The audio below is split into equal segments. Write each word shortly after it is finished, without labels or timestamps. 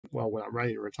well, when I'm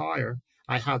ready to retire,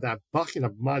 I have that bucket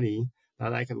of money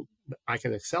that I can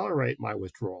accelerate my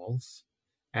withdrawals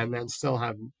and then still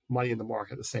have money in the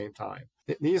market at the same time.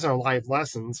 These are life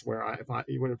lessons where if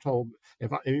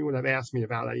you would have asked me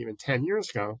about that even 10 years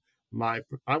ago, I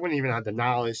wouldn't even have the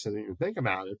knowledge to even think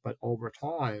about it. But over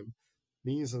time,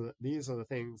 these are the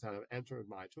things that have entered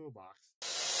my toolbox.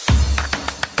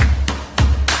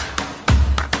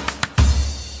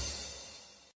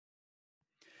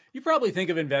 You probably think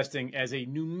of investing as a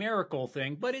numerical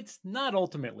thing, but it's not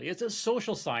ultimately. It's a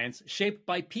social science shaped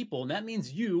by people, and that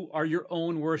means you are your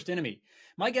own worst enemy.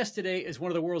 My guest today is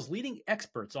one of the world's leading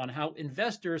experts on how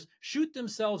investors shoot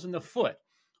themselves in the foot,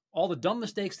 all the dumb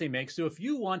mistakes they make. So if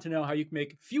you want to know how you can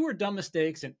make fewer dumb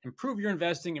mistakes and improve your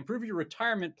investing, improve your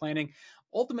retirement planning,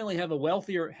 ultimately have a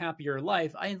wealthier, happier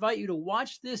life, I invite you to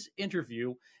watch this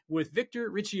interview with Victor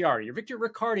Ricciardi, or Victor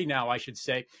Ricciardi now, I should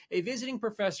say, a visiting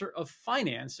professor of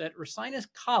finance at Ricciardi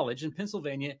College in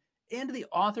Pennsylvania, and the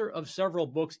author of several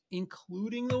books,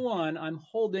 including the one I'm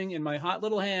holding in my hot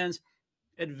little hands,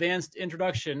 Advanced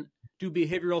Introduction to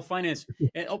Behavioral Finance.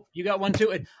 And oh, you got one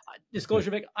too. And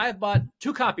disclosure, Vic, I've bought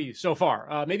 2 copies so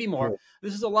far, maybe more.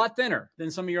 This is a lot thinner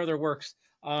than some of your other works,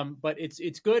 but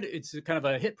it's good. It's kind of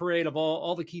a hit parade of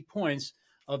all the key points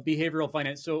of behavioral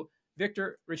finance. So,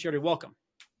 Victor Ricciardi, welcome.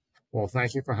 Well,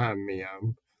 thank you for having me.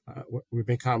 We've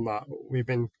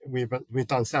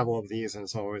done several of these, and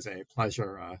it's always a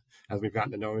pleasure as we've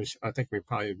gotten to know. I think we've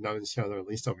probably known each other at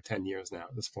least over 10 years now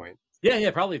at this point. Yeah,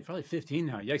 probably 15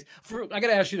 now. Yikes. I got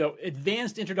to ask you though,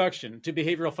 Advanced Introduction to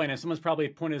Behavioral Finance. Someone's probably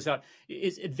pointed this out.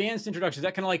 Is Advanced Introduction, is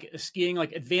that kind of like skiing,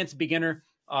 like advanced beginner?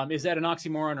 Is that an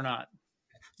oxymoron or not?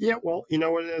 Yeah, well, you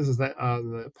know what it is that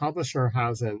the publisher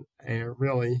has a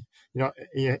really, you know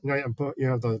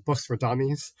the books for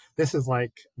dummies. This is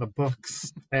like the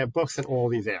books. They have books in all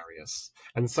these areas,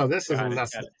 and so this isn't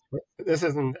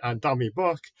a dummy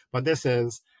book, but this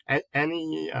is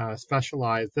any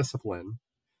specialized discipline.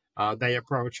 They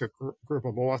approach a group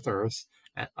of authors,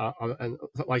 and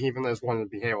like even there's one in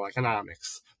behavioral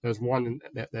economics. There's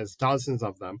there's dozens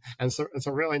of them, and so it's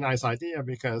a really nice idea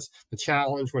because the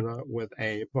challenge with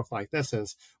a book like this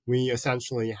is we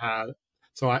essentially had.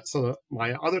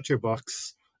 My other 2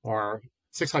 books are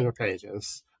 600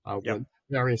 pages with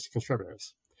various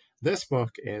contributors. This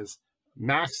book is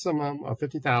maximum of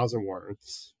 50,000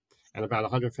 words and about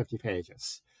 150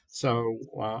 pages. So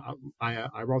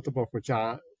I wrote the book with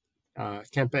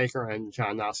Kent Baker and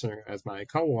John Nossner as my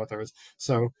co-authors.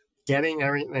 So getting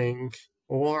everything,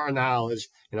 all our knowledge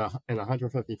in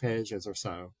 150 pages or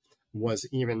so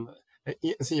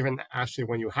it's even actually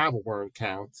when you have a word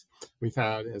count, we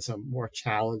found is a more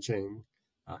challenging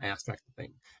aspect of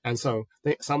things. And so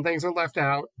some things are left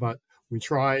out, but we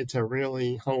try to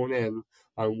really hone in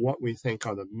on what we think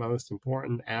are the most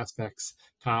important aspects,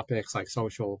 topics like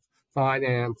social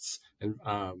finance and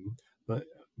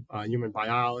human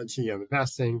biology of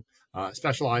investing,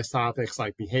 specialized topics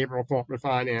like behavioral corporate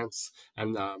finance,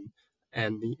 and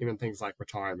even things like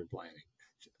retirement planning.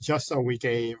 Just so we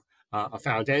gave a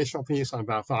foundational piece on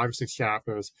about 5 or 6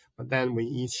 chapters, but then we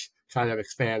each kind of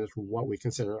expanded to what we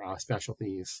consider our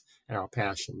specialties and our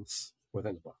passions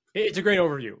within the book. It's a great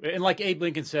overview. And like Abe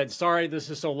Lincoln said, sorry, this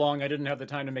is so long. I didn't have the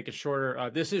time to make it shorter.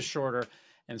 This is shorter.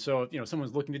 And so, if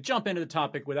someone's looking to jump into the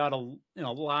topic without a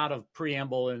lot of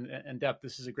preamble and depth,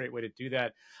 this is a great way to do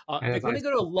that. Let me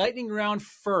go to a lightning round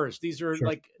first. These are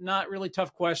like not really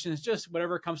tough questions, just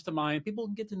whatever comes to mind. People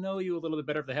can get to know you a little bit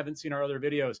better if they haven't seen our other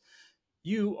videos.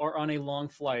 You are on a long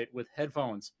flight with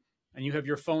headphones, and you have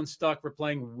your phone stuck. We're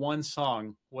playing one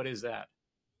song. What is that?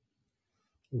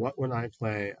 What would I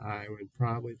play? I would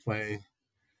probably play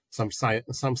some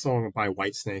song by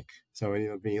Whitesnake. So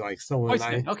it would be like Still in the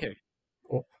Night. Okay.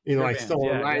 Or either like Still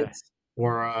in the Night,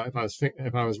 or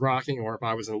if I was rocking, or if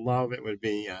I was in love, it would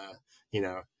be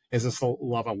is this the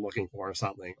love I'm looking for, or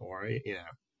something, or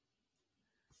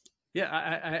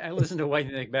Yeah, I listened to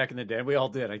Whitesnake back in the day. We all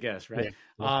did, I guess, right?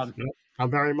 Yeah. I'm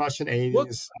very much an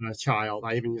 80s child.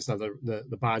 I even used to have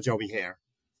the Bon Jovi hair.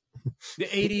 The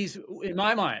 80s, in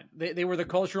my mind, they were the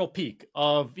cultural peak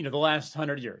of the last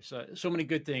 100 years. So many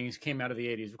good things came out of the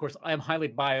 80s. Of course, I am highly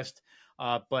biased,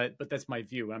 but that's my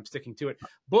view. I'm sticking to it.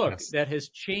 Book that has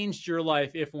changed your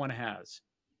life, if one has.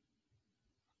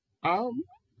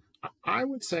 I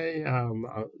would say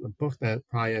the book that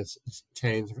probably has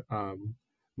changed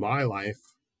my life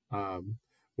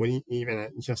would even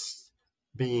just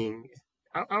being.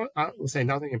 I would say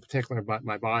nothing in particular, but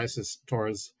my bias is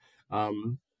towards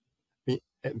behavioral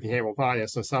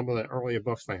finance. So some of the earlier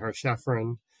books by Hersh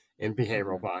Sheffrin in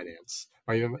behavioral finance,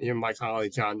 or even my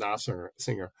colleague John Nossner,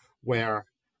 where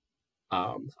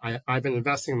I've been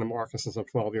investing in the market since I'm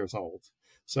 12 years old.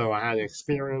 So I had an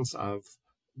experience of,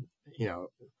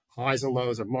 highs and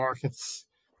lows of markets,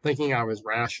 thinking I was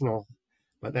rational,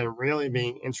 but then really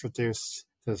being introduced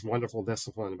to this wonderful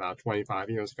discipline about 25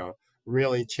 years ago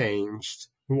really changed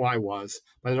who I was.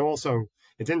 But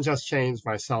it didn't just change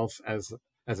myself as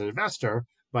an investor,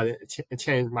 but it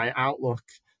changed my outlook,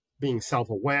 being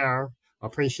self-aware,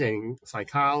 appreciating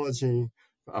psychology,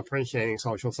 appreciating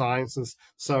social sciences.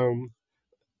 So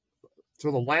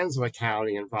through the lens of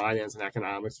accounting and finance and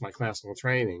economics, my classical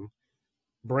training,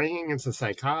 bringing into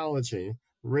psychology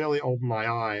really opened my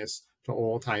eyes to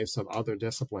all types of other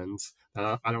disciplines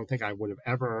that I don't think I would have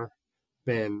ever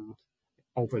been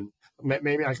open.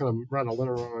 Maybe I could have read a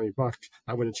literary book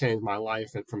that would have changed my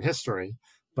life from history,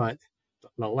 but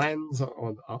the lens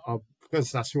of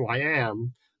because that's who I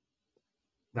am,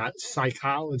 that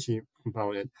psychology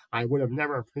component, I would have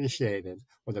never appreciated,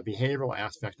 or the behavioral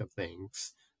aspect of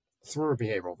things through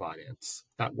behavioral finance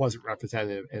that wasn't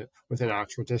representative within our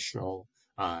traditional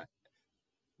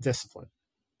discipline.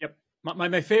 Yep.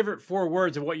 My favorite 4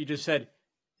 words of what you just said: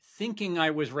 thinking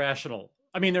I was rational.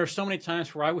 I mean, there are so many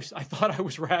times where I thought I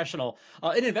was rational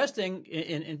in investing,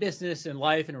 in business, in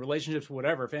life, in relationships,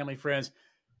 whatever, family, friends,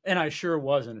 and I sure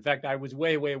wasn't. In fact, I was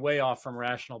way, way, way off from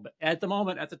rational. But at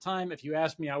the time, if you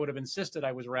asked me, I would have insisted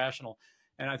I was rational.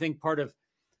 And I think part of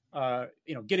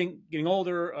getting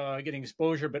older, getting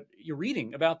exposure, but you're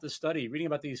reading about this study, reading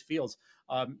about these fields,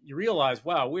 you realize,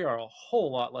 wow, we are a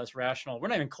whole lot less rational. We're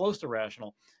not even close to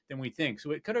rational than we think.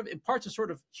 So it kind of imparts a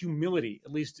sort of humility,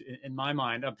 at least in my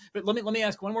mind. But let me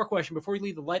ask one more question before we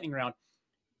leave the lightning round.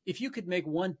 If you could make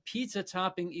one pizza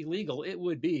topping illegal, it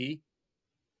would be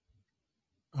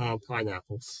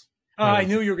Pineapples. I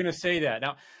knew you were going to say that.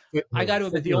 Now, I got to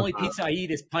admit, the only pizza I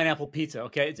eat is pineapple pizza.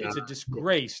 Okay, it's a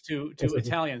disgrace to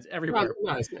Italians everywhere.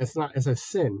 No, it's not. It's a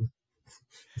sin.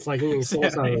 It's like eating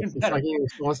sauce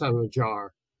out of a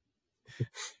jar.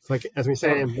 It's like, as we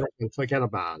say in Britain, forget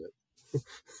about it.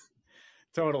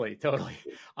 Totally.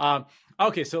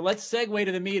 Okay, so let's segue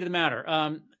to the meat of the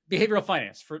matter. Behavioral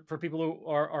finance for people who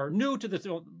are new to this.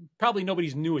 Probably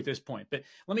nobody's new at this point, but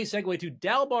let me segue to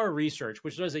Dalbar Research,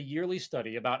 which does a yearly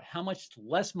study about how much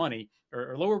less money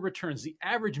or lower returns the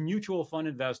average mutual fund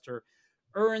investor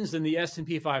earns than the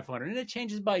S&P 500, and it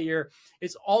changes by year.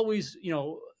 It's always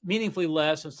meaningfully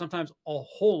less, and sometimes a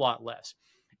whole lot less.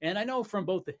 And I know from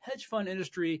both the hedge fund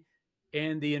industry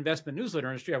and the investment newsletter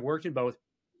industry, I've worked in both,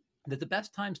 that the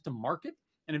best times to market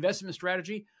an investment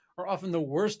strategy are often the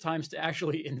worst times to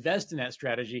actually invest in that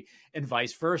strategy, and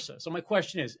vice versa. So my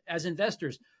question is, as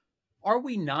investors, are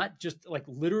we not just like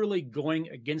literally going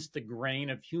against the grain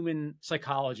of human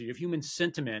psychology, of human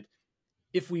sentiment,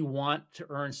 if we want to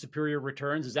earn superior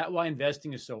returns? Is that why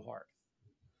investing is so hard?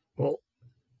 Well,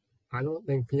 I don't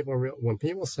think when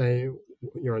people say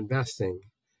you're investing,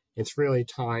 it's really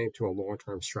tied to a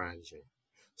long-term strategy.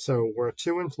 So we're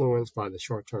too influenced by the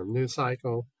short-term news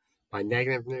cycle, by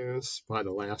negative news, by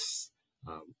the last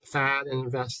fad in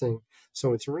investing.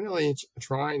 So it's really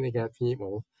trying to get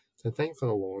people to think for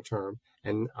the long term.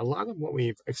 And a lot of what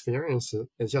we've experienced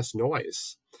is just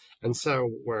noise. And so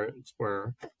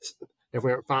if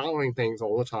we're following things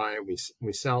all the time,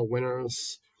 we sell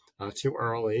winners too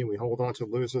early, we hold on to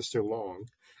losers too long.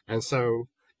 And so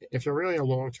if you're really a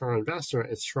long-term investor,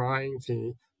 it's trying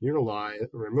to utilize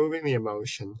removing the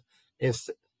emotion.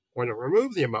 When to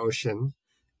remove the emotion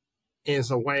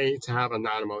is a way to have a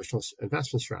non-emotional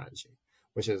investment strategy,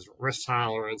 which is risk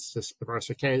tolerance,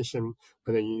 diversification,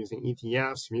 whether you're using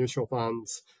ETFs, mutual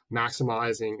funds,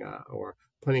 maximizing or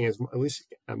putting at least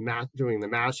doing the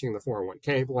matching, the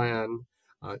 401k plan,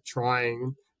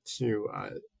 trying to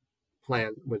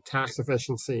plan with tax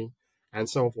efficiency and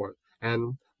so forth.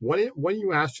 And what do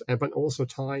you ask, but also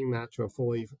tying that to a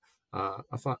fully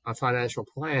a financial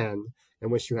plan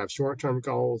in which you have short-term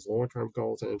goals, long-term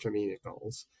goals, and intermediate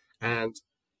goals. And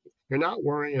you're not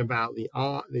worrying about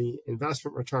the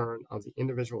investment return of the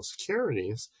individual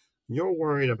securities. You're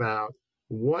worried about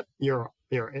what your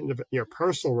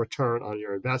personal return on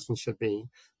your investment should be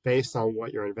based on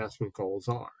what your investment goals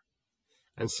are.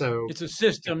 And so it's a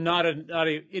system, not an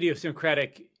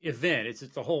idiosyncratic event.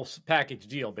 It's a whole package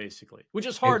deal, basically, which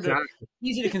is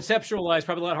easy to conceptualize,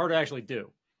 probably a lot harder to actually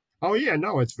do. Oh yeah,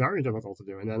 no, it's very difficult to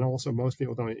do, and then also most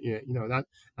people don't, that.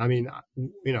 I mean,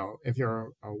 if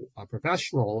you're a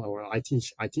professional, or I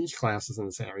teach classes in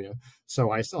this area,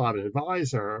 so I still have an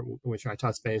advisor, which I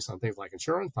touch base on things like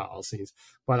insurance policies.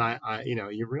 But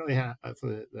you really have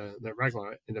for the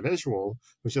regular individual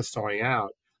who's just starting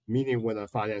out, meeting with a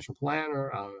financial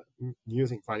planner,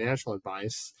 using financial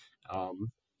advice,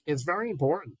 is very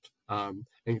important,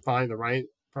 and find the right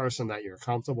person that you're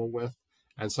comfortable with,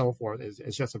 and so forth.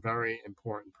 Is just a very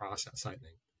important process, I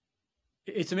think.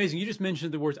 It's amazing. You just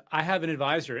mentioned the words, I have an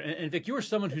advisor. And Vic, you are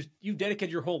someone you've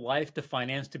dedicated your whole life to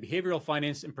finance, to behavioral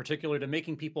finance in particular, to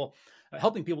making people,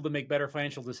 helping people to make better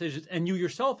financial decisions. And you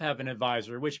yourself have an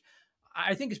advisor, which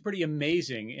I think is pretty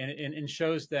amazing and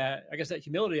shows that, I guess, that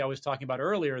humility I was talking about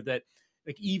earlier, that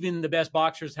like even the best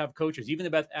boxers have coaches, even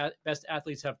the best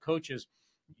athletes have coaches.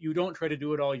 You don't try to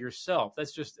do it all yourself.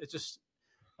 It just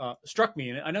struck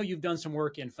me. And I know you've done some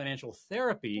work in financial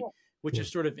therapy, which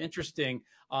is sort of interesting.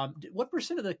 What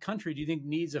percent of the country do you think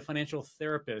needs a financial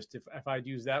therapist, if I'd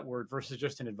use that word, versus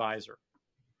just an advisor?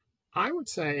 I would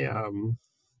say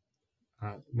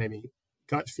maybe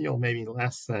gut feel, maybe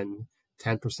less than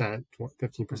 10%,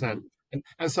 15%. And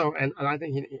I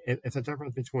think it's a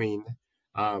difference between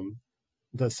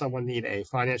does someone need a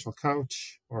financial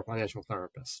coach or a financial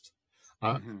therapist?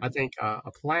 I think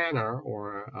a planner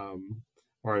or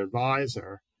an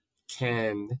advisor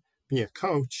can be a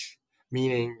coach,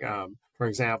 meaning, for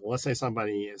example, let's say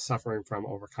somebody is suffering from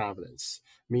overconfidence,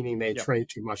 meaning they trade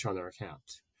too much on their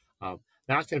account.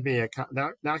 That could be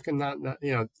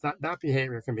that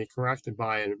behavior can be corrected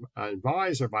by an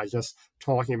advisor by just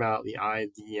talking about the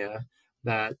idea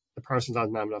that the person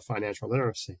doesn't have enough financial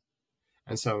literacy,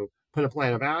 and so put a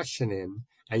plan of action in.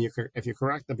 And if you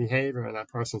correct the behavior and that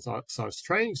person starts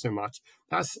trading so much,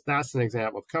 that's an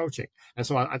example of coaching. And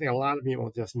so I think a lot of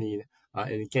people just need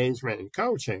an engagement in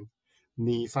coaching.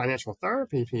 The financial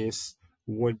therapy piece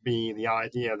would be the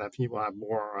idea that people have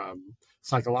more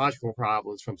psychological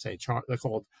problems from, say, they're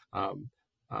called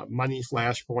money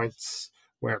flashpoints,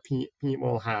 where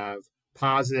people have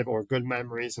positive or good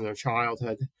memories in their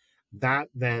childhood. That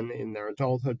then in their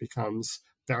adulthood becomes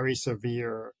very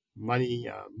severe money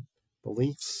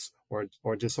beliefs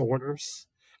or disorders.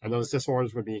 And those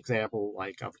disorders would be example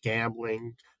like of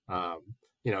gambling,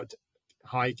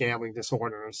 high gambling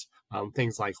disorders,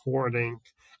 things like hoarding.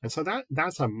 And so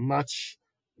that's a much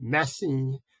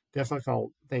messy,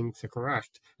 difficult thing to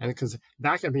correct. And because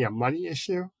that can be a money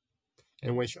issue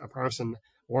in which a person,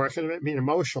 or it could be an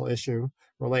emotional issue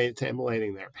related to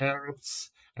emulating their parents.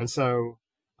 And so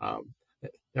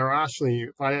there are actually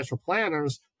financial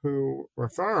planners who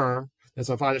refer. There's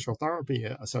a financial therapy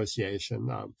association,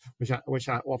 which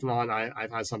off and on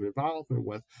I've had some involvement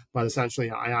with. But essentially,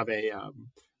 I have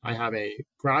a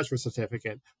graduate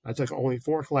certificate. I took only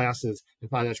 4 classes in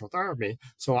financial therapy.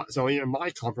 So even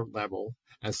my comfort level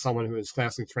as someone who is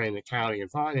classically trained in accounting and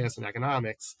finance and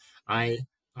economics,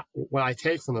 what I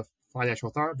take from the financial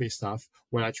therapy stuff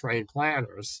when I train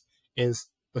planners is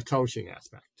the coaching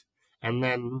aspect. And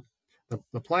then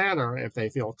the planner, if they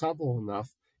feel comfortable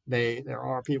enough, there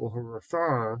are people who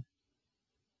refer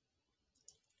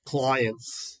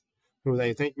clients who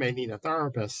they think may need a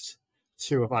therapist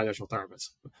to a financial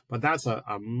therapist. But that's a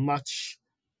much,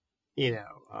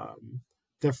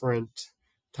 different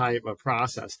type of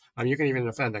process. I mean, you can even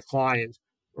offend a client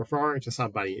referring to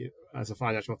somebody as a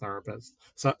financial therapist.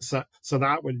 So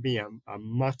that would be a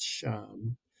much,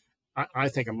 I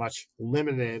think, a much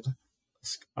limited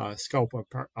scope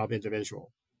of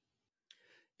individual.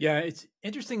 Yeah, it's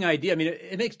interesting idea. I mean,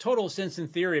 it makes total sense in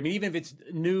theory. I mean, even if it's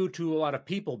new to a lot of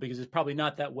people because it's probably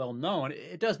not that well known,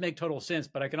 it does make total sense.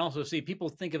 But I can also see people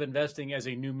think of investing as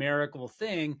a numerical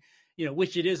thing,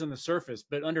 which it is on the surface.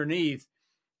 But underneath,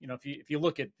 if you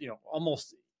look at,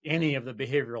 almost any of the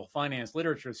behavioral finance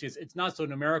literature, it's not so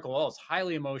numerical at all. It's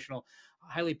highly emotional,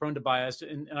 highly prone to bias.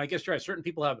 And I guess you're right. Certain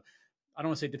people have, I don't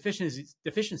want to say deficiencies.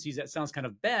 That sounds kind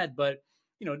of bad, but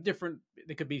different.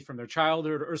 They could be from their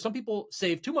childhood, or some people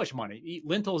save too much money, eat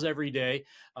lentils every day.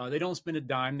 They don't spend a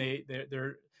dime.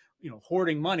 They're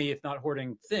hoarding money, if not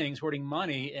hoarding things, hoarding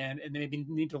money, and they maybe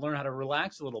need to learn how to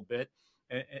relax a little bit,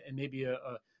 and maybe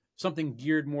something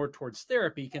geared more towards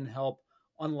therapy can help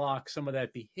unlock some of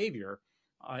that behavior.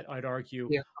 I'd argue.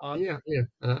 Yeah.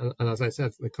 And as I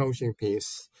said, the coaching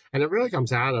piece, and it really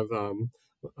comes out of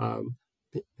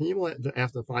people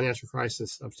after the financial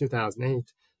crisis of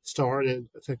 2008 started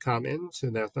to come into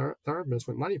their therapist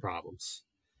with money problems.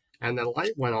 And the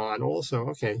light went on also,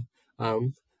 okay,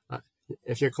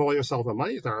 if you call yourself a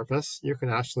money therapist, you can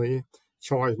actually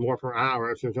charge more per hour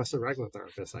if you're just a regular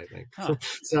therapist, I think. Huh.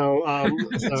 So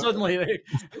suddenly the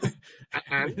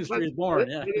industry is born.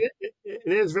 Yeah.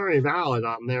 It is very valid.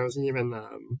 There's even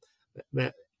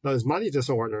those money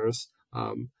disorders.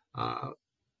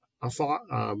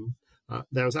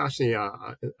 There's actually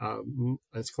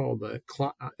it's called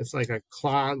it's like a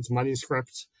Klon's money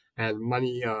script and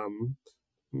money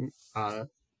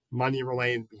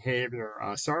related behavior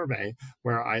survey,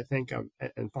 where I think of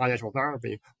in financial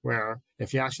therapy, where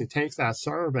if you actually take that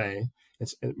survey,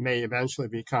 it may eventually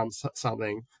become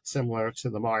something similar to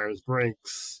the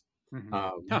Myers-Briggs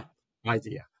Huh.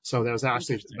 idea. So there's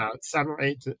actually Interesting. about 7 or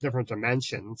 8 different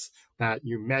dimensions that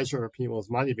you measure people's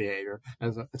money behavior,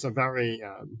 and it's a very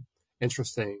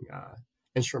interesting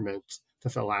instrument to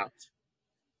fill out.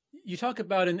 You talk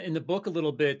about in the book a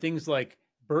little bit things like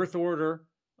birth order,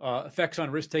 effects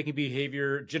on risk-taking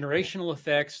behavior, generational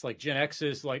effects, like Gen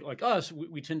X's, like us,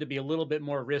 we tend to be a little bit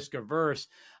more risk averse.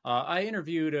 I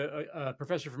interviewed a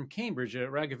professor from Cambridge,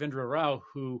 Raghavendra Rao,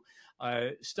 who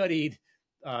studied.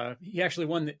 He actually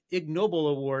won the Ig Nobel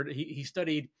Award. He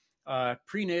studied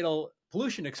prenatal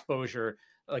pollution exposure,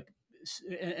 like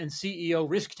and CEO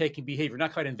risk-taking behavior,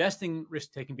 not quite investing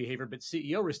risk-taking behavior, but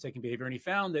CEO risk-taking behavior. And he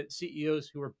found that CEOs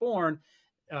who were born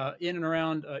in and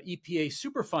around EPA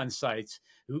Superfund sites,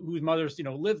 whose mothers,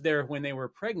 lived there when they were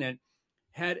pregnant,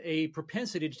 had a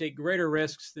propensity to take greater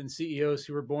risks than CEOs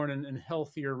who were born in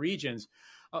healthier regions.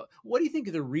 What do you think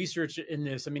of the research in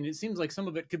this? I mean, it seems like some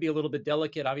of it could be a little bit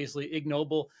delicate. Obviously, Ig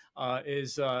Nobel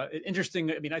is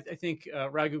interesting. I mean, I think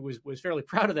Raghu was fairly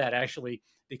proud of that, actually,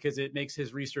 because it makes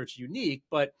his research unique.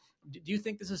 But do you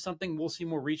think this is something we'll see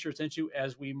more research into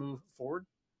as we move forward?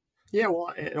 Yeah,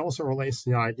 well, it also relates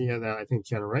to the idea that I think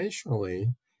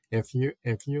generationally, if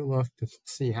you look to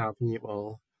see how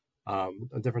people,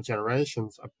 different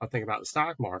generations, I think about the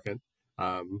stock market,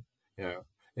 you know,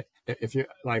 if you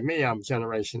like me, I'm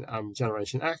Generation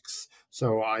X,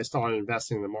 so I started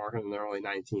investing in the market in the early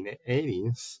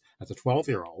 1980s as a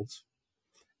 12-year-old,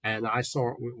 and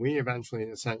we eventually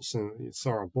essentially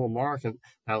saw a bull market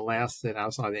that lasted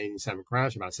outside the '87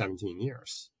 crash about 17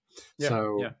 years. Yeah,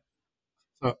 So yeah.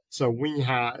 we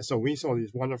saw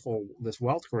this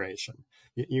wealth creation.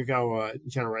 You go a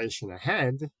generation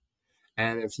ahead,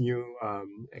 and if you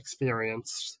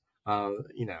experienced,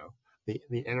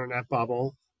 the internet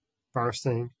bubble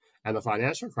bursting and the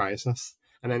financial crisis,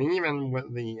 and then even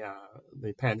with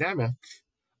the pandemic,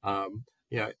 um,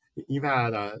 you've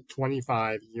had a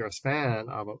 25-year span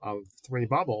of 3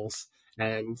 bubbles,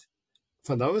 and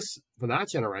for that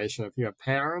generation, if you have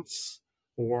parents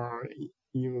or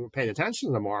you paid attention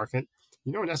to the market,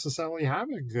 you don't necessarily have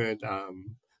a good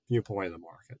viewpoint of the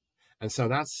market. And so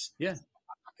that's Yeah.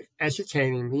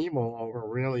 educating people over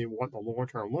really what the long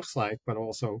term looks like, but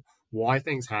also why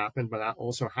things happen, but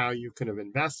also how you could have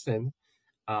invested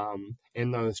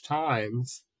in those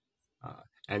times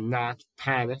and not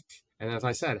panic. And as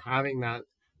I said,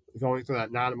 going through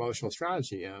that non emotional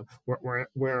strategy,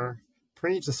 we're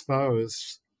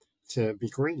predisposed to be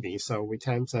greedy. So we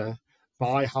tend to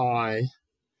buy high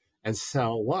and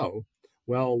sell low.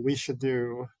 Well, we should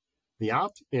do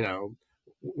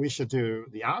we should do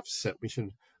the opposite. We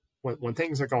should, when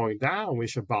things are going down, we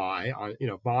should buy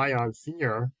on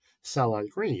fear, sell on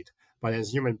greed. But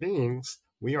as human beings,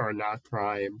 we are not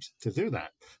primed to do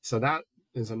that. So that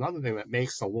is another thing that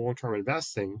makes the long-term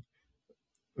investing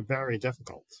very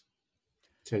difficult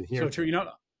to adhere So true.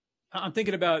 to. I'm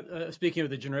thinking about speaking of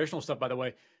the generational stuff, by the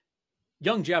way,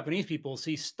 young Japanese people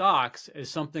see stocks as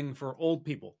something for old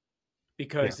people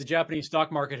because the Yes. Japanese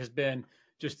stock market has been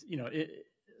just,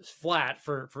 flat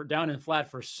for down and flat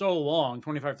for so long,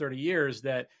 25, 30 years,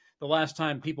 that the last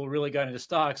time people really got into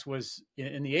stocks was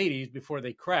in the 80s before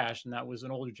they crashed. And that was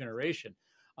an older generation.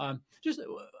 I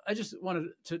just wanted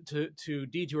to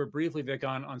detour briefly, Vic,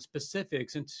 on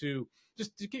specifics and to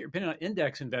get your opinion on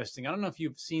index investing. I don't know if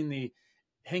you've seen the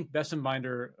Hank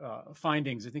Bessenbinder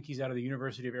findings. I think he's out of the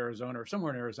University of Arizona or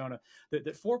somewhere in Arizona, that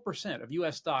 4% of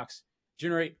U.S. stocks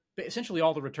generate essentially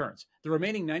all the returns. The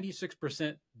remaining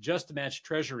 96% just match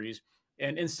treasuries.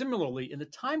 And similarly, in the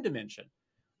time dimension,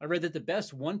 I read that the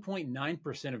best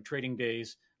 1.9% of trading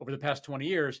days over the past 20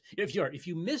 years, if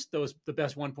you missed the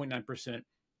best 1.9%,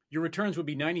 your returns would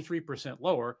be 93%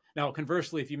 lower. Now,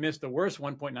 conversely, if you missed the worst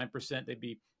 1.9%, they'd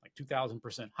be like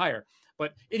 2,000% higher.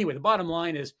 But anyway, the bottom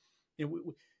line is,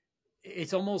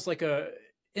 it's almost like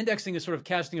indexing is sort of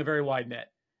casting a very wide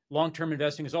net. Long-term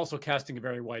investing is also casting a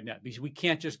very wide net because we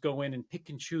can't just go in and pick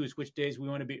and choose which days we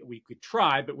want to be. We could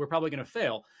try, but we're probably going to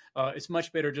fail. It's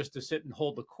much better just to sit and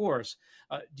hold the course.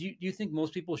 Do you think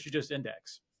most people should just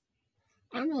index?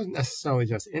 I don't know necessarily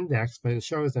just index, but it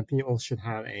shows that people should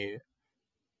have a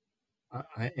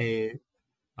a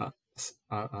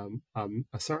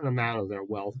certain amount of their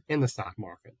wealth in the stock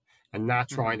market and not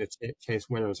trying to chase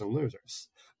winners and losers.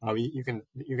 My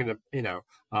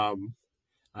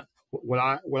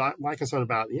concern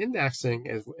about the indexing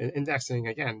is indexing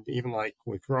again, even like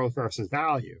with growth versus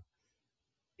value.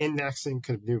 Indexing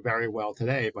could do very well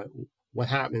today, but what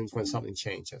happens when something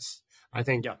changes? I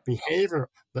think Yeah.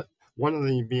 one of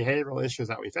the behavioral issues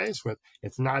that we face with,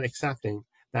 it's not accepting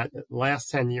that the last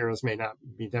 10 years may not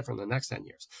be different than the next 10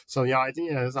 years. So the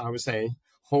idea is, I would say,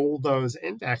 hold those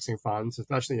indexing funds,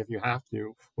 especially if you have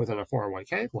to within a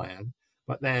 401k plan,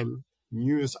 but then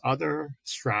use other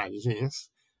strategies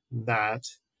that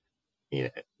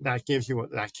that gives you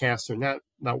that caster net,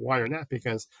 that wider net,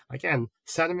 because again,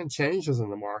 sentiment changes in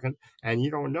the market, and you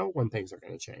don't know when things are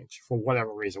going to change for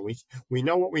whatever reason. We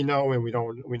know what we know, and we know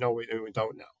what we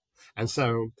don't know. And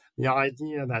so the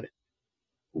idea that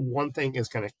one thing is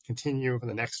going to continue for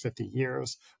the next 50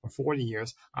 years or 40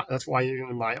 years. That's why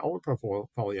in my own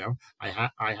portfolio, I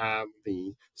have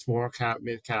the small cap,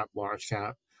 mid cap, large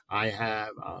cap. I have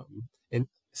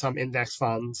some index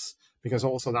funds, because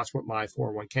also that's what my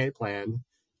 401k plan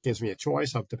gives me a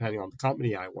choice of, depending on the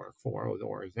company I work for or the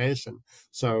organization.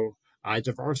 So I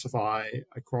diversify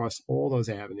across all those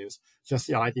avenues. Just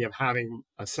the idea of having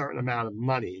a certain amount of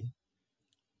money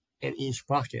in each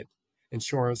bucket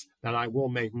ensures that I will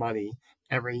make money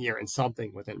every year in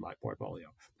something within my portfolio.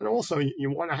 But also, you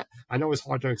want to, I know it's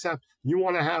hard to accept, you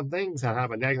want to have things that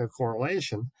have a negative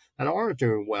correlation that aren't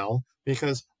doing well,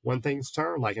 because when things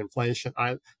turn, like inflation,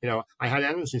 I had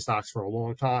energy stocks for a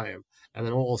long time, and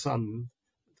then all of a sudden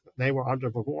they were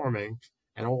underperforming,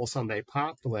 and all of a sudden they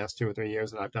popped the last 2 or 3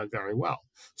 years, and I've done very well.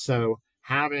 So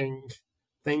having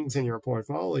things in your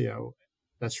portfolio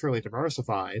that's truly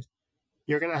diversified,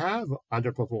 you're going to have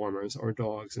underperformers or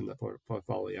dogs in the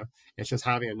portfolio. It's just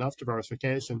having enough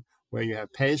diversification where you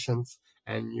have patience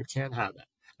and you can have it.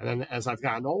 And then as I've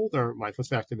gotten older, my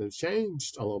perspective has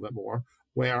changed a little bit more,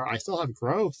 where I still have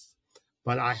growth,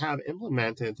 but I have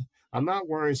implemented, I'm not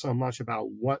worried so much about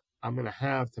what I'm going to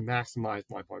have to maximize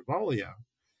my portfolio.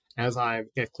 As I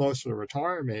get closer to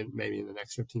retirement, maybe in the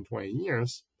next 15, 20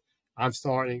 years, I'm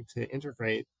starting to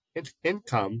integrate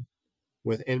income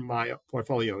within my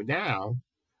portfolio now,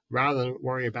 rather than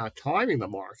worry about timing the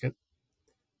market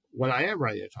when I am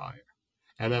ready to retire.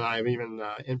 And then I've even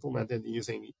implemented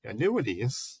using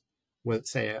annuities with,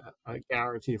 say, a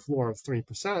guaranteed floor of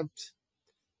 3%,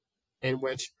 in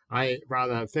which I,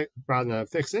 rather than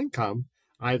fixed income,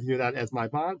 I view that as my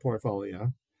bond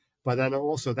portfolio. But then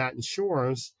also that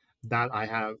ensures that I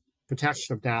have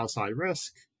protection of downside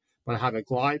risk, but I have a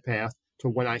glide path to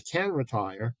when I can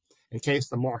retire, in case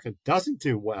the market doesn't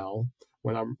do well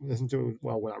when I'm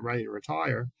ready to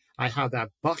retire. I have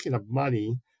that bucket of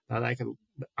money that I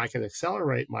can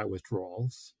accelerate my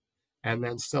withdrawals, and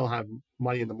then still have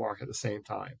money in the market at the same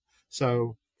time.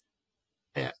 So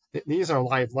these are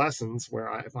life lessons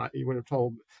where if you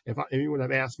would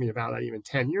have asked me about that even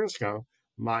 10 years ago,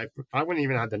 I wouldn't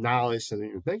even have the knowledge to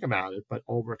even think about it. But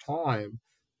over time,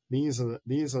 these are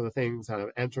the things that have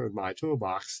entered my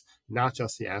toolbox, not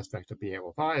just the aspect of being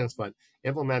able to finance, but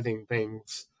implementing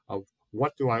things of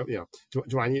what do I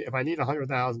need, if I need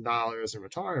 $100,000 in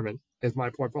retirement, is my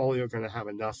portfolio going to have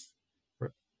enough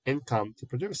income to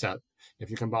produce that,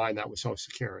 if you combine that with Social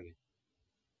Security?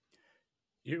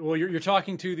 You're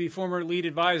talking to the former lead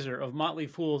advisor of Motley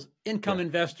Fool's income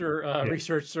investor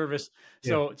research service.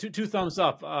 So two thumbs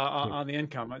up on the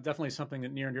income. Definitely something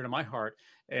that near and dear to my heart.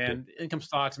 And income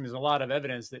stocks, I mean, there's a lot of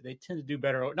evidence that they tend to do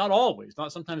better. Not always,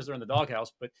 sometimes they're in the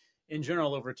doghouse, but in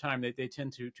general, over time, they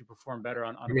tend to perform better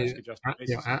on a risk-adjusted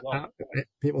basis as well.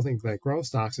 People think that growth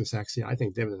stocks are sexy. I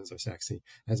think dividends are sexy.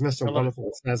 As Mr.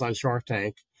 Wonderful says on Shark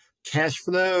Tank, cash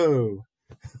flow.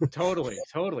 Totally,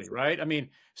 right? I mean,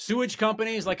 sewage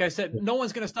companies, like I said, no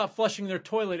one's going to stop flushing their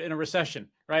toilet in a recession,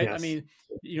 right? Yes. I mean,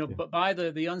 but buy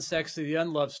the unsexy, the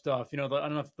unloved stuff. I don't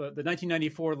know if the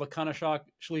 1994 Lakanashak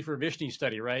Schleifer Vishny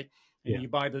study, right? You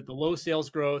buy the low sales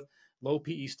growth, low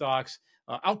PE stocks,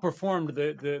 outperformed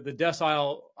the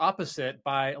decile opposite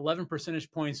by 11 percentage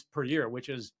points per year, which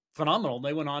is phenomenal.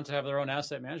 They went on to have their own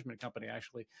asset management company,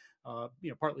 actually,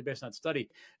 partly based on that study.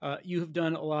 You have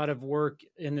done a lot of work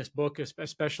in this book,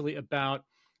 especially about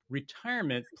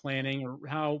retirement planning, or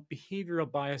how behavioral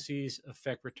biases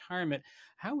affect retirement.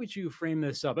 How would you frame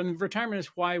this up? I mean, retirement is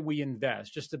why we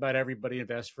invest. Just about everybody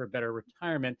invests for a better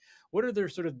retirement. What are the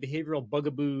sort of behavioral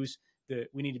bugaboos that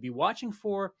we need to be watching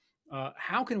for?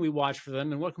 How can we watch for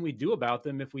them, and what can we do about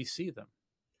them if we see them?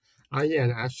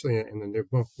 And actually, in the new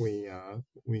book, we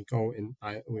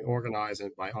organize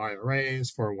it by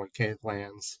IRAs, 401k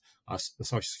plans, the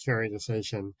Social Security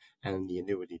decision, and the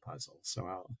annuity puzzle.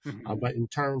 So, but in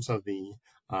terms of the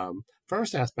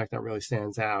first aspect that really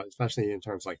stands out, especially in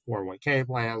terms of like 401k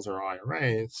plans or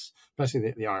IRAs,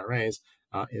 especially the IRAs,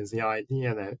 is the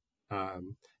idea that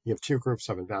you have two groups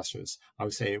of investors. I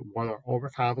would say one are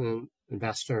overconfident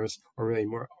investors, or really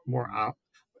more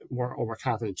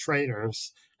overconfident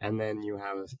traders, and then you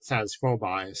have status quo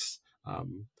bias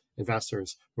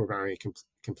investors who are very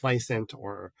complacent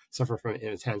or suffer from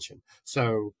inattention.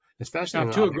 So especially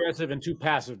Not too aggressive and too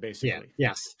passive, yeah, basically.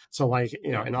 yes. So like,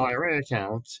 Yeah. an IRA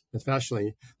account,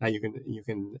 especially that you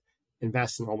can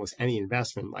invest in almost any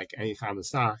investment, like any kind of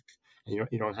stock, and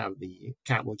you don't have the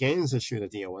capital gains issue to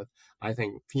deal with. I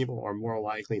think people are more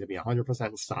likely to be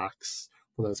 100% stocks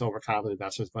for those overconfident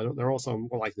investors, but they're also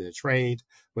more likely to trade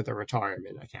with their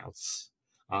retirement accounts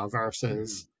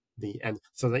versus and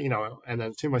so that and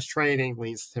then too much trading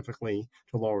leads typically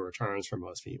to lower returns for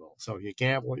most people. So if you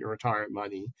gamble with your retirement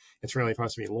money, it's really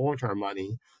supposed to be long-term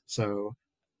money. So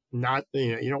not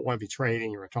you don't want to be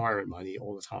trading your retirement money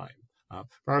all the time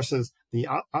versus the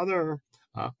other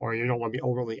or you don't want to be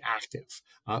overly active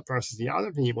versus the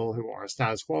other people who are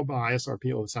status quo bias or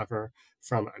people who suffer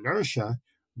from inertia.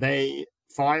 They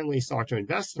finally start to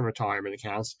invest in retirement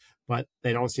accounts, but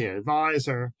they don't see an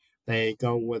advisor. They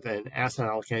go with an asset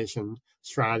allocation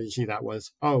strategy that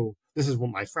was, oh, this is what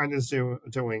my friend is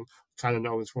doing, kind of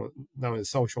known as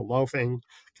social loafing,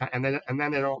 and then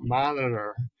they don't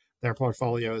monitor their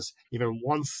portfolios even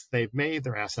once they've made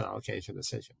their asset allocation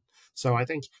decision. So I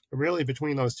think really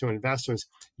between those two investors,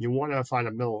 you want to find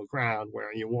a middle ground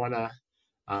where you want to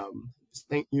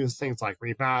use things like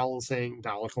rebalancing,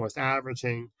 dollar cost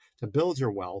averaging to build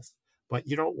your wealth, but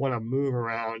you don't want to move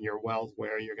around your wealth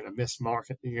where you're going to miss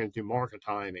market, you're going to do market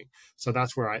timing. So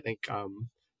that's where I think,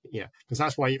 because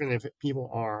that's why even if people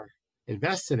are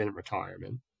invested in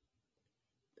retirement,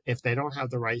 if they don't have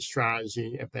the right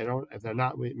strategy, if they're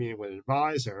not meeting with an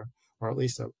advisor or at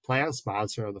least a plan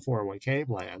sponsor of the 401k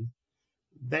plan,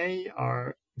 they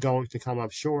are going to come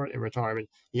up short in retirement,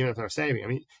 even if they're saving. I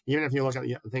mean, even if you look at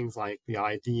things like the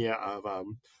idea of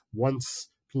once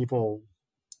people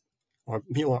are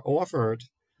offered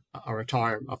a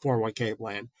 401k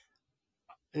plan,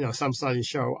 some studies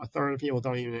show a third of people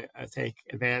don't even take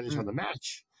advantage of the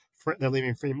match. They're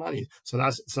leaving free money. So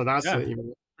that's pretty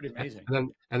amazing.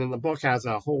 And then the book has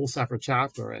a whole separate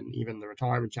chapter, and even the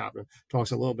retirement chapter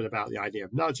talks a little bit about the idea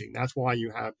of nudging. That's why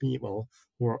you have people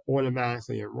who are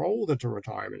automatically enrolled into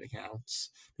retirement accounts,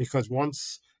 because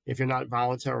if you're not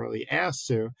voluntarily asked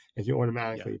to, if you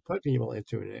automatically put people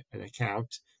into an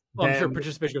account, well, then, I'm sure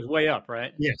participation goes way up,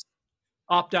 right? Yes.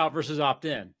 Opt out versus opt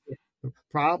in. The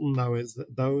problem, though, is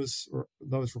that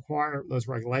those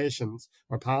regulations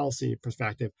or policy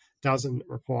perspective doesn't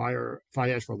require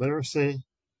financial literacy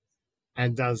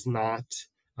and does not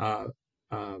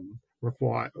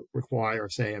require,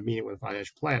 say, a meeting with a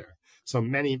financial planner. So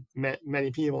many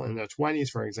people in their 20s,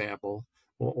 for example,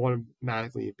 will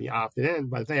automatically be opted in,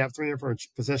 but if they have 3 or 4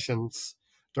 physicians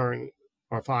or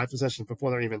 5 physicians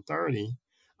before they're even 30,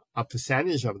 a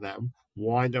percentage of them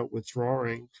wind up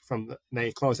withdrawing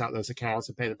they close out those accounts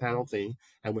and pay the penalty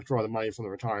and withdraw the money from the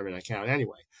retirement account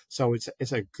anyway. So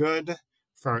it's a good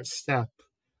first step,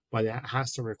 but it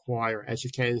has to require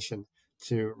education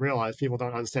to realize people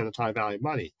don't understand the time value of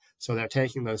money. So they're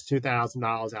taking those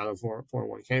 $2,000 out of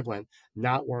 401k plan,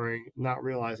 not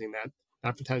realizing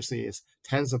that potentially is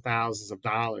tens of thousands of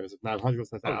dollars, if not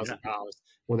hundreds of thousands of dollars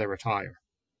when they retire.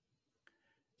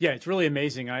 Yeah, it's really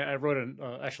amazing. I wrote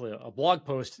actually a blog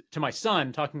post to my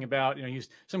son talking about,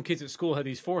 some kids at school have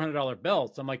these $400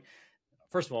 belts. I'm like,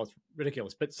 first of all, it's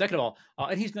ridiculous. But second of all,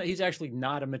 and he's actually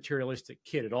not a materialistic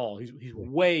kid at all. He's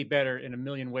way better in a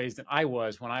million ways than I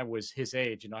was when I was his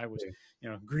age. I was,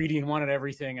 greedy and wanted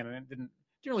everything, and I didn't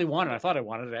really want it. I thought I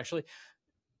wanted it actually.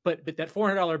 But that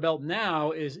 $400 belt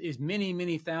now is many,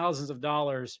 many thousands of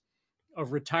dollars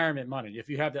of retirement money. If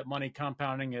you have that money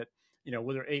compounding at,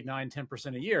 whether 8, 9,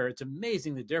 10% a year, it's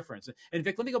amazing the difference. And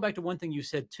Vic, let me go back to one thing you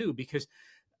said too, because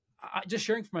just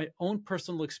sharing from my own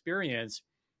personal experience,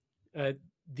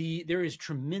 there is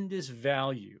tremendous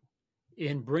value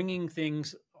in bringing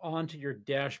things onto your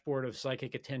dashboard of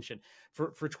psychic attention.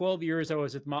 For 12 years, I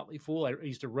was at Motley Fool. I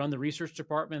used to run the research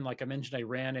department. Like I mentioned, I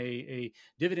ran a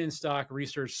dividend stock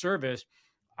research service.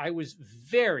 I was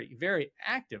very, very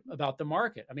active about the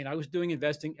market. I mean, I was doing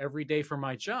investing every day for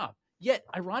my job. Yet,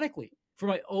 ironically, for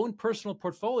my own personal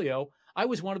portfolio, I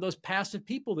was one of those passive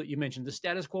people that you mentioned, the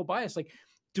status quo bias, like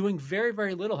doing very,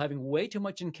 very little, having way too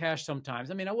much in cash sometimes.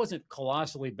 I mean, I wasn't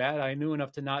colossally bad. I knew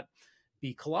enough to not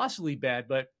be colossally bad,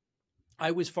 but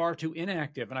I was far too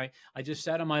inactive. And I just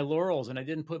sat on my laurels and I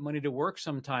didn't put money to work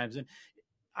sometimes. And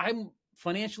I'm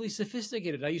financially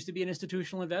sophisticated. I used to be an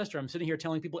institutional investor. I'm sitting here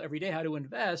telling people every day how to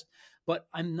invest, but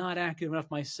I'm not active enough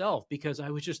myself because I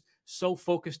was just so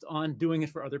focused on doing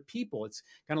it for other people. It's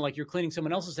kind of like you're cleaning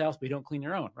someone else's house, but you don't clean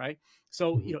your own, right?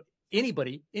 So,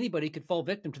 anybody could fall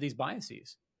victim to these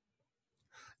biases.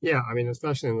 Yeah, I mean,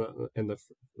 especially in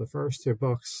the first two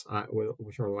books,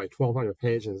 which are like 1,200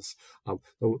 pages. The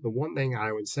one thing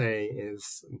I would say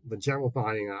is the general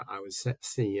finding I would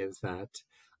see is that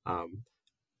um,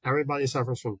 everybody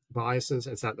suffers from biases.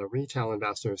 It's that the retail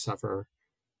investors suffer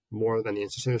more than the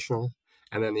institutional,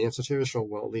 and then the institutional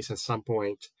will at least at some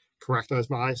point correct those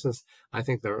biases. I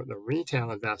think the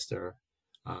retail investor,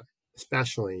 uh,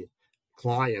 especially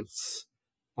clients,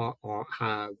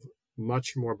 have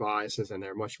much more biases and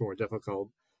they're much more difficult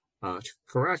to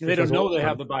correct They because don't know they also,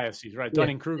 have the biases, right? yeah,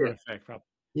 Dunning-Kruger yeah, effect, probably.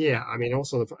 yeah. I mean,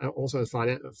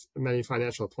 many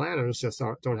financial planners just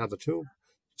don't have the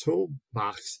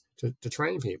toolbox to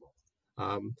train people.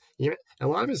 Even a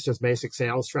lot of it's just basic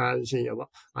sales strategy.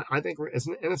 I think,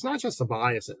 and it's not just the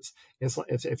biases. It's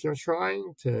if you're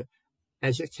trying to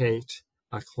educate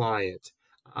a client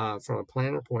from a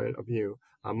planner point of view.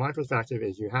 My perspective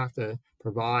is you have to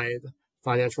provide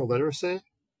financial literacy.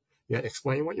 You have to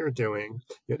explain what you're doing.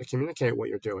 You have to communicate what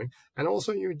you're doing, and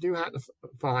also you do have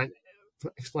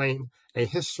to explain a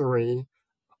history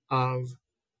of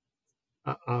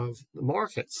the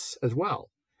markets as well,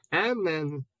 and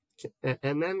then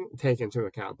take into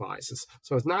account biases.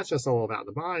 So it's not just all about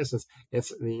the biases; it's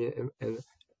the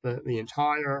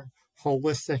entire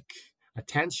holistic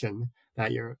attention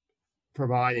that you're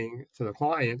providing to the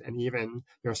client and even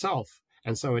yourself.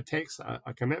 And so it takes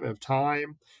a commitment of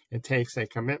time. It takes a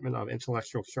commitment of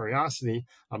intellectual curiosity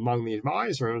among the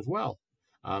advisor as well.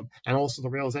 And also the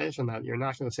realization that you're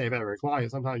not going to save every client.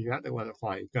 Sometimes you have to let a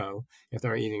client go if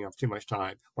they're eating up too much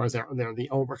time, or if they're the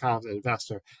overconfident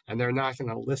investor and they're not going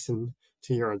to listen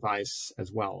to your advice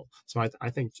as well. So I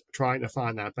think trying to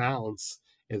find that balance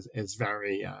is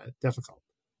very difficult.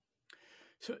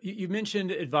 So you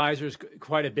mentioned advisors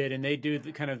quite a bit, and they do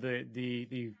the kind of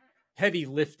the heavy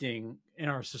lifting in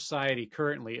our society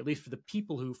currently, at least for the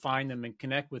people who find them and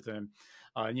connect with them.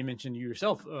 And you mentioned you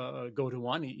yourself go to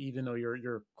one, even though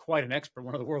you're quite an expert,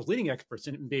 one of the world's leading experts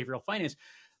in behavioral finance.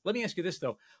 Let me ask you this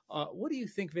though: what do you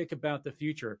think, Vic, about the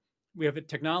future? We have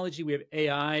technology, we have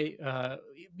AI.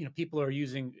 People are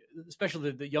using,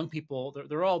 especially the young people.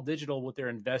 They're all digital with their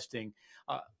investing.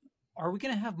 Are we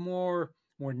going to have more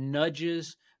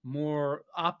nudges, more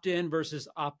opt-in versus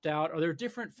opt-out? Are there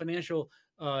different financial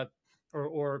or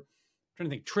I'm trying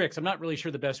to think tricks? I'm not really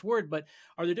sure the best word, but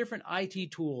are there different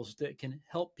IT tools that can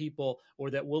help people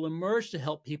or that will emerge to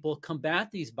help people combat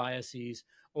these biases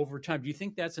over time? Do you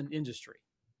think that's an industry?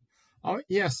 Oh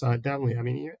yes, definitely. I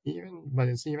mean, even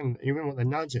with the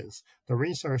nudges, the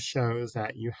research shows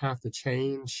that you have to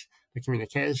change the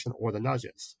communication or the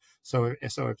nudges. So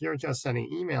if you're just sending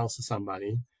emails to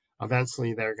somebody,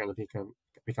 eventually they're going to become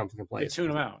They complacent. tune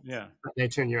them out. Yeah. They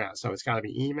tune you out. So it's got to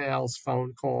be emails,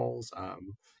 phone calls,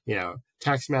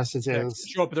 text messages.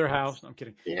 Show up at their house. No, I'm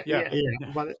kidding. Yeah, Yeah. yeah,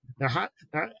 yeah. But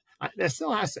there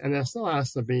still has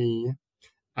to be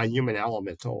a human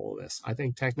element to all this. I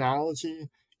think technology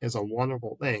is a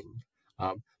wonderful thing.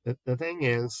 The thing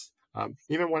is,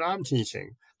 even when I'm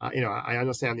teaching, I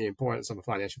understand the importance of a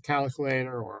financial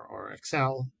calculator or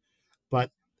Excel, but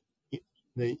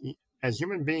the as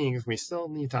human beings, we still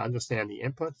need to understand the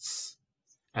inputs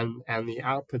and the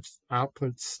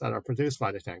outputs that are produced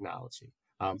by the technology.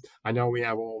 I know we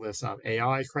have all this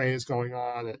AI craze going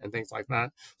on and things like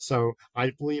that. So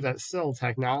I believe that still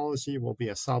technology will be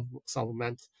a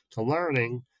supplement to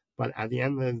learning, but at the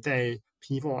end of the day,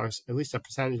 people are, at least a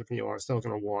percentage of people are still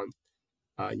going to want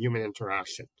human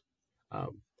interaction.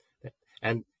 Um,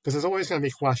 and because there's always going to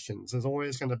be questions, there's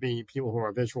always going to be people who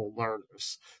are visual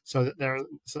learners.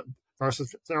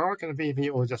 Versus there are going to be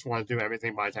people who just want to do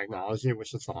everything by technology,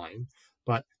 which is fine,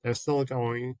 but there's still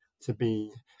going to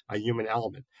be a human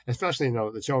element. Especially,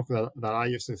 the joke that I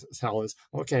used to tell is,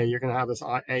 okay, you're going to have this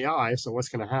AI, so what's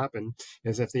going to happen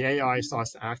is if the AI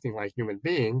starts acting like human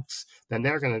beings, then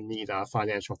they're going to need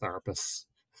financial therapists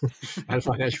and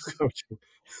financial coaching.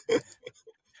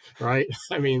 Right?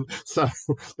 I mean, so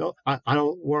I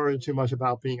don't worry too much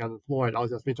about being unemployed. I'll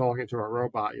just be talking to a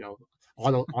robot,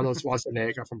 Arnold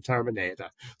Schwarzenegger from Terminator.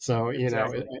 So,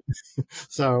 Exactly.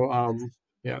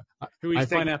 yeah, Who I eats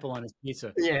think, pineapple on his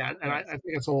pizza? yeah, and Yeah. I think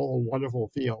it's all a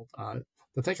wonderful field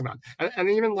to think about. And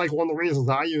even like one of the reasons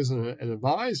I use an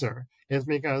advisor is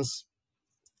because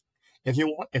if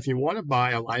you want to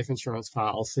buy a life insurance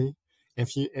policy,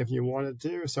 if you want to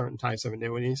do certain types of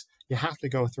annuities, you have to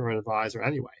go through an advisor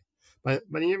anyway. But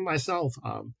even myself,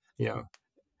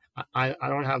 I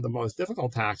don't have the most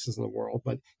difficult taxes in the world,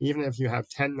 but even if you have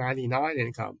 1099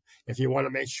 income, if you want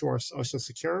to make sure Social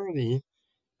Security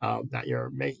that you're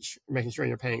making sure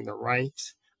you're paying the right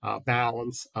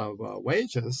balance of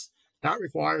wages, that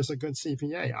requires a good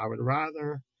CPA. I would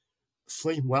rather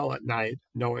sleep well at night,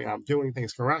 knowing I'm doing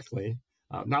things correctly.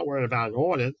 I'm not worried about an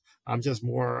audit. I'm just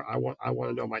more, I want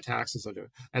to know my taxes are doing.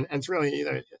 And it's really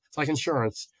it's like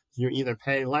insurance. You either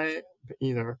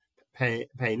either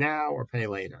pay now or pay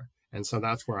later. And so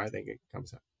that's where I think it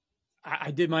comes out.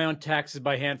 I did my own taxes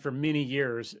by hand for many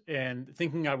years and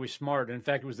thinking I was smart. In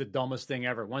fact, it was the dumbest thing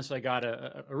ever. Once I got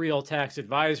a real tax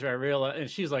advisor, I realized, and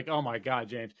she's like, "Oh my God,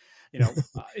 James,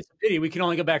 it's a pity we can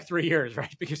only go back 3 years,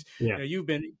 right? Because Yeah. you've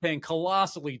been paying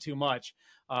colossally too much."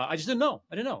 I just didn't know.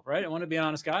 I didn't know, right? I want to be an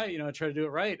honest guy, try to do it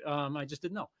right. I just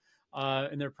didn't know.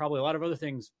 And there are probably a lot of other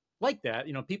things like that.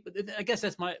 People, I guess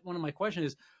that's one of my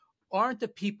questions is, aren't the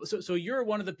people, so you're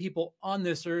one of the people on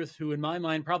this earth who, in my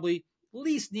mind, probably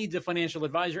least needs a financial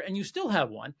advisor, and you still have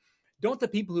one. Don't the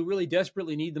people who really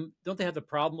desperately need them, don't they have the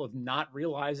problem of not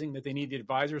realizing that they need the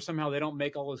advisor? Somehow they don't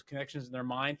make all those connections in their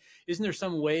mind. Is there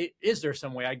some way,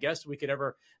 I guess, we could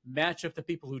ever match up the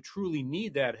people who truly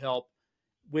need that help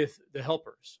with the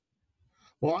helpers?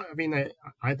 Well, I mean,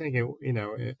 I think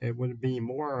it would be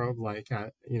more of like,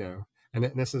 and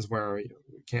this is where you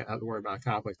can't have to worry about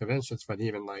conflict of interest, but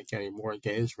even like getting more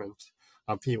engagement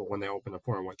of people when they open a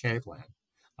 401k plan.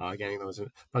 Getting those,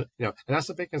 but and that's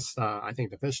the biggest, I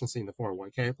think, deficiency in the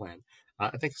 401k plan.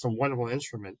 I think it's a wonderful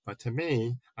instrument, but to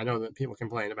me, I know that people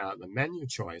complain about the menu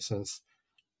choices.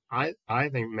 I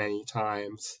think many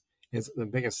times is the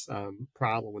biggest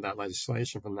problem with that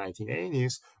legislation from the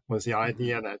 1980s was the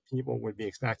idea that people would be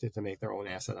expected to make their own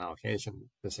asset allocation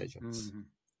decisions,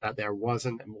 that there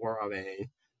wasn't more of a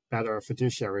better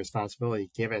fiduciary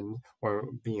responsibility given or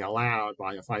being allowed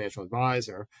by a financial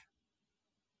advisor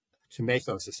to make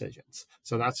those decisions.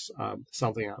 So that's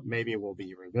something that maybe will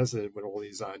be revisited with all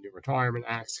these new retirement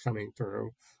acts coming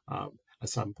through at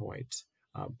some point.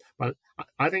 But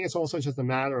I think it's also just a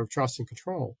matter of trust and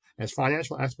control. As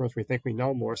financial experts, we think we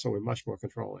know more, so we're much more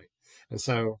controlling. And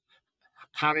so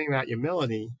having that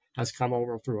humility has come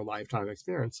over through a lifetime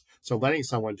experience. So letting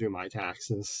someone do my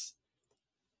taxes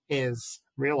is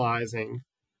realizing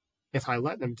if I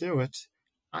let them do it,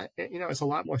 it's a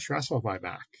lot more stressful on my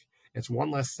back. It's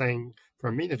one less thing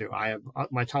for me to do.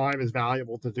 My time is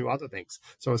valuable to do other things.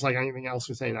 So it's like anything else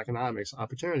we say in economics,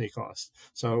 opportunity cost.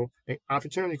 So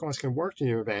opportunity cost can work to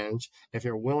your advantage if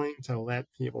you're willing to let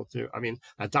people do. I mean,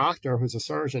 a doctor who's a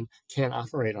surgeon can't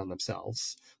operate on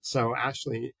themselves. So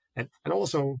actually, and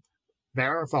also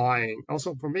verifying.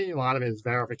 Also, for me, a lot of it is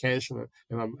verification.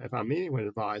 If I'm meeting with an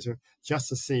advisor, just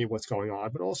to see what's going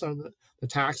on. But also, the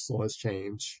tax laws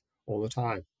change all the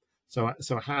time. So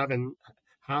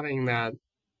having that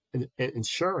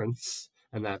insurance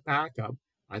and that backup,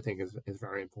 I think, is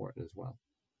very important as well.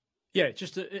 Yeah,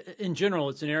 just in general,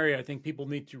 it's an area I think people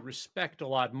need to respect a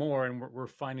lot more, and we're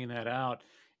finding that out.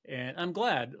 And I'm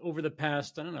glad over the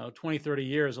past, 20, 30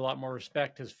 years, a lot more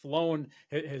respect has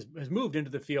moved into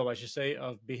the field, I should say,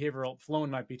 of behavioral. Flown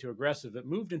might be too aggressive, but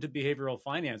moved into behavioral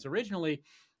finance. Originally,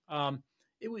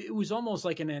 it was almost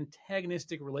like an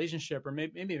antagonistic relationship, or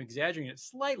maybe I'm exaggerating it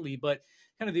slightly, but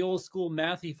kind of the old school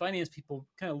mathy finance people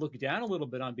kind of look down a little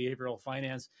bit on behavioral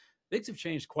finance. Things have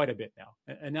changed quite a bit now.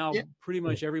 And now pretty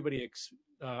much everybody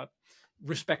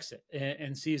respects it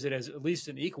and sees it as at least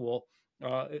an equal.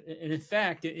 And in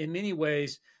fact, in many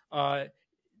ways, the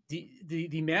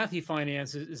mathy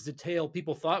finance is the tail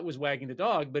people thought was wagging the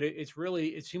dog, but it's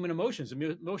human emotions.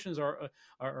 Emotions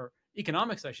are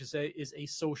economics, I should say, is a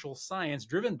social science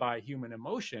driven by human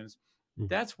emotions.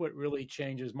 That's what really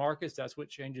changes markets. That's what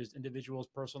changes individuals'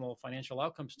 personal financial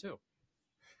outcomes too.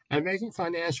 And making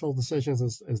financial decisions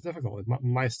is difficult.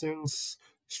 My students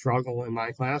struggle in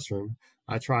my classroom.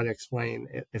 I try to explain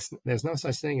there's no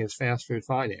such thing as fast food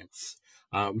finance.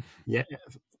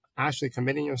 Actually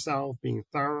committing yourself, being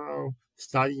thorough,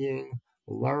 studying,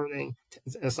 learning.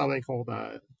 There's something called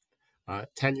a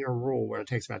 10-year rule where it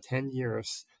takes about 10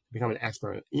 years to become an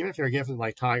expert. Even if you're gifted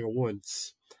like Tiger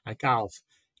Woods at golf,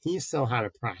 he still had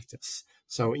to practice.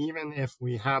 So even if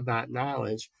we have that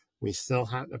knowledge, we still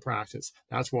have to practice.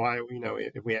 That's why,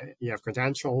 if you have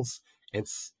credentials,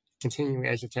 it's continuing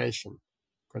education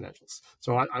credentials.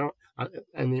 So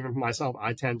and even for myself,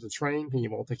 I tend to train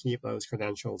people to keep those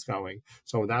credentials going.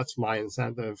 So that's my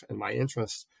incentive and my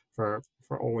interest for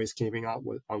always keeping up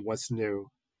on what's new.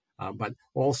 But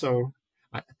also,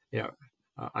 I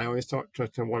always talk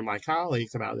to one of my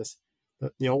colleagues about this.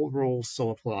 The old rules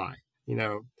still apply.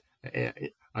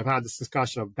 I've had this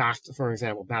discussion of back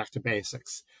to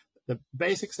basics. The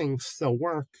basic things still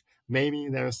work. Maybe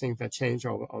there's things that change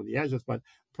over the edges, but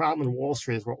the problem in Wall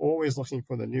Street is we're always looking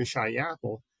for the new shiny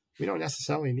apple. We don't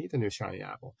necessarily need the new shiny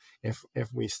apple. If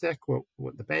we stick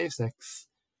with the basics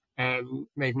and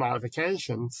make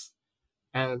modifications,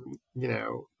 and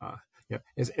You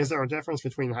know, is there a difference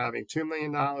between having $2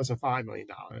 million and $5 million?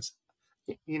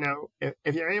 You know,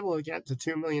 if you're able to get to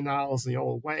 $2 million the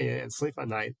old way and sleep at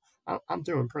night, I'm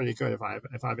doing pretty good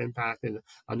if I've impacted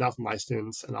enough of my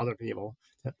students and other people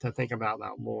to think about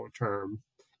that long-term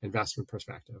investment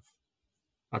perspective.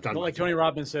 I've done But my like job. Tony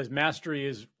Robbins says, mastery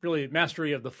is really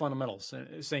mastery of the fundamentals.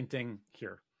 Same thing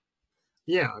here.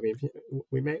 Yeah, I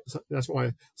mean, that's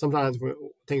why sometimes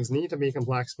things need to be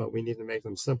complex, but we need to make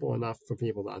them simple enough for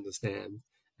people to understand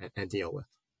and deal with.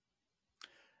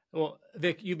 Well,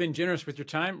 Vic, you've been generous with your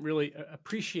time. Really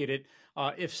appreciate it.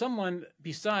 If someone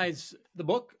besides the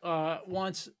book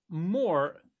wants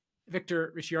more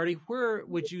Victor Ricciardi, where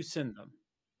would you send them?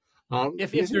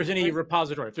 If there's any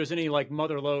repository, if there's any like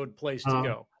motherlode place to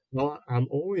go. Well, I'm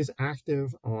always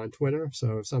active on Twitter,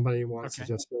 so if somebody wants to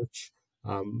just search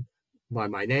by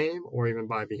my name or even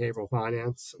by behavioral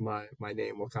finance, my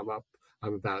name will come up.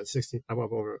 I'm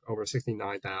up over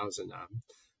 69,000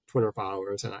 Twitter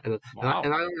followers, and I don't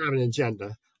have an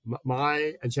agenda.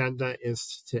 My agenda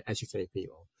is to educate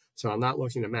people. So I'm not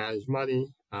looking to manage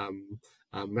money. I'm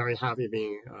very happy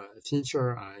being a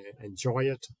teacher. I enjoy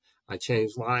it. I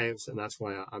change lives, and that's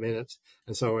why I'm in it.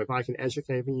 And so if I can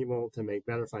educate people to make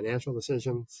better financial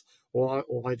decisions,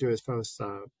 all I do is post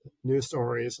news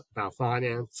stories about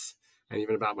finance and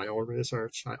even about my own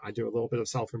research. I do a little bit of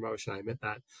self-promotion, I admit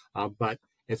that. But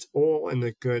it's all in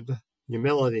the good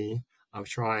humility of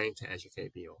trying to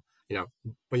educate people. You know,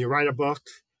 when you write a book,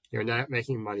 you're not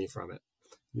making money from it.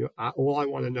 All I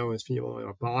want to know is people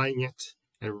are buying it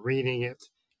and reading it,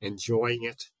 enjoying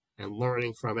it, and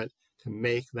learning from it to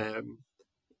make them,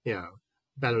 you know,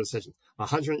 better decisions.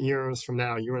 100 years from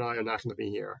now, you and I are not going to be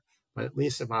here. But at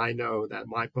least if I know that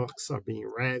my books are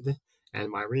being read and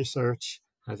my research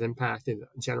has impacted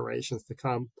generations to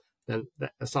come, then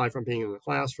aside from being in the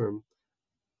classroom,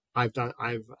 I've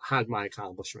had my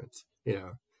accomplishment, you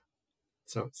know.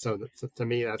 So to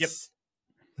me, that's,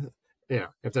 yeah,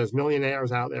 if there's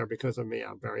millionaires out there because of me,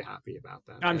 I'm very happy about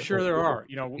that. I'm sure there are.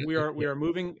 You know, we are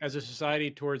moving as a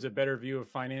society towards a better view of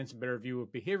finance, a better view of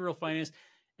behavioral finance,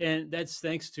 and that's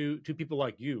thanks to people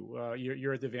like you.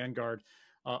 You're at the vanguard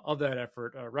of that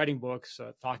effort, writing books,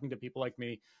 talking to people like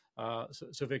me.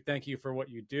 So Vic, thank you for what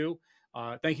you do.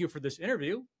 Thank you for this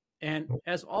interview, and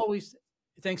as always,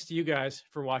 thanks to you guys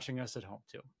for watching us at home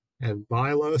too. And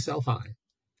buy low, sell high.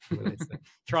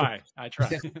 I try.